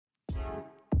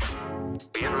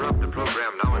We interrupt the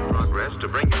program now in progress to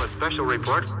bring you a special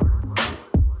report.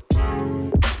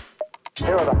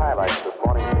 Here are the highlights this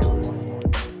morning's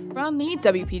news. From the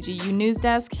WPGU News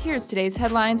Desk, here's today's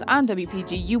headlines on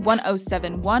WPGU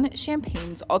 1071,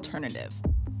 Champaign's Alternative.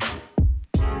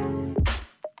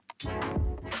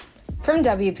 From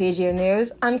WPGU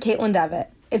News, I'm Caitlin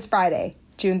Devitt. It's Friday,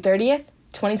 June 30th,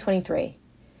 2023.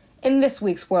 In this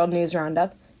week's World News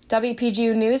Roundup,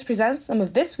 WPGU News presents some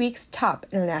of this week's top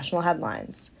international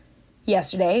headlines.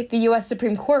 Yesterday, the U.S.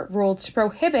 Supreme Court ruled to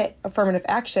prohibit affirmative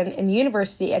action in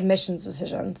university admissions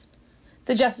decisions.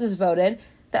 The justices voted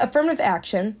that affirmative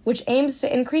action, which aims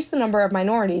to increase the number of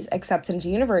minorities accepted into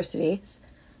universities,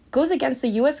 goes against the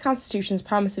U.S. Constitution's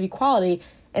promise of equality,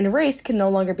 and race can no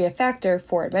longer be a factor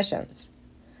for admissions.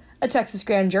 A Texas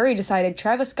grand jury decided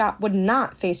Travis Scott would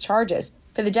not face charges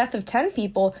for the death of 10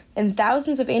 people and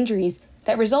thousands of injuries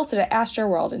that resulted at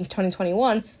Astroworld in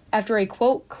 2021 after a,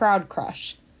 quote, crowd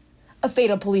crush. A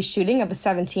fatal police shooting of a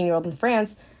 17-year-old in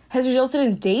France has resulted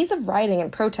in days of rioting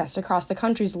and protests across the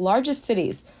country's largest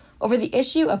cities over the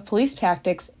issue of police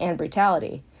tactics and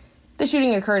brutality. The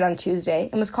shooting occurred on Tuesday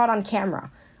and was caught on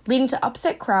camera, leading to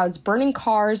upset crowds burning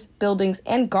cars, buildings,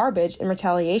 and garbage in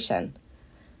retaliation.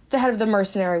 The head of the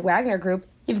mercenary Wagner Group,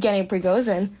 Yevgeny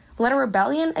Prigozhin, led a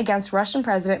rebellion against Russian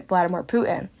President Vladimir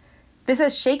Putin. This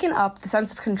has shaken up the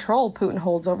sense of control Putin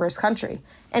holds over his country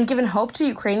and given hope to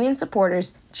Ukrainian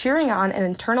supporters cheering on an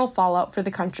internal fallout for the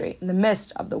country in the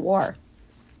midst of the war.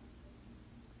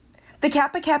 The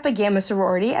Kappa Kappa Gamma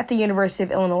sorority at the University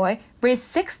of Illinois raised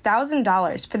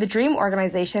 $6,000 for the DREAM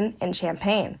organization in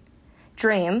Champaign.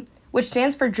 DREAM, which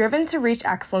stands for Driven to Reach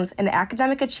Excellence in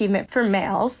Academic Achievement for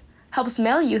Males, helps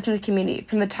male youth in the community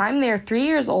from the time they are 3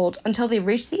 years old until they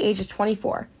reach the age of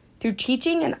 24 through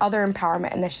teaching and other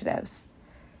empowerment initiatives.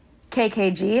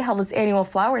 KKG held its annual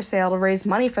flower sale to raise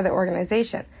money for the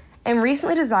organization and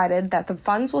recently decided that the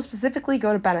funds will specifically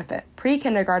go to benefit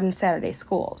pre-kindergarten Saturday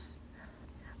schools.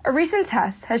 A recent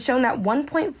test has shown that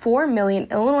 1.4 million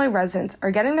Illinois residents are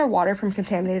getting their water from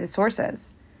contaminated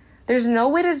sources. There's no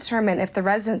way to determine if the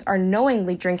residents are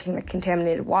knowingly drinking the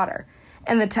contaminated water,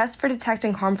 and the test for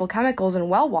detecting harmful chemicals in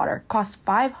well water costs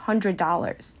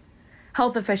 $500.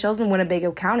 Health officials in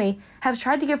Winnebago County have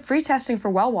tried to give free testing for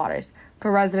well waters, but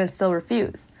residents still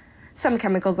refuse. Some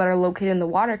chemicals that are located in the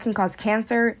water can cause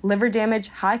cancer, liver damage,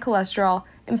 high cholesterol,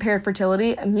 impaired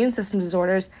fertility, immune system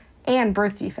disorders, and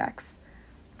birth defects.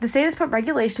 The state has put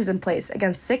regulations in place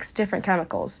against 6 different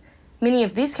chemicals. Meaning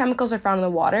if these chemicals are found in the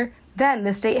water, then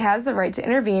the state has the right to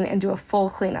intervene and do a full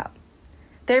cleanup.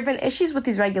 There have been issues with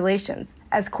these regulations,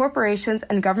 as corporations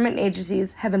and government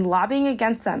agencies have been lobbying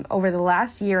against them over the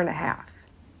last year and a half.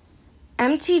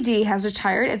 MTD has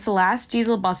retired its last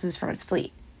diesel buses from its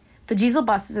fleet. The diesel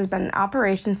buses have been in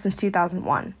operation since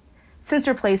 2001. Since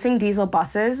replacing diesel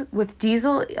buses with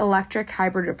diesel-electric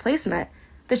hybrid replacement,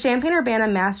 the Champaign-Urbana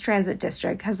Mass Transit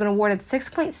District has been awarded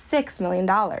 $6.6 million.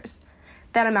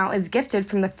 That amount is gifted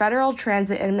from the Federal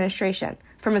Transit Administration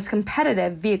from its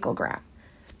competitive vehicle grant.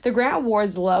 The grant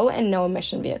awards low and no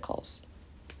emission vehicles.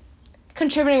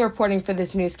 Contributing reporting for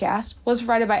this newscast was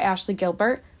provided by Ashley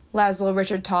Gilbert, Laszlo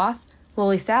Richard Toth,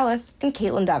 Lily Salas, and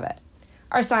Caitlin Devitt.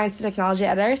 Our science and technology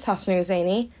editor is Hassan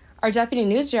Husseini. Our deputy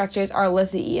news directors are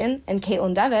Alyssa Eaton and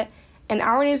Caitlin Devitt, and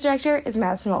our news director is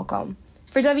Madison Holcomb.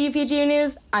 For WPGU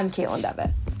News, I'm Caitlin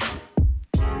Devitt.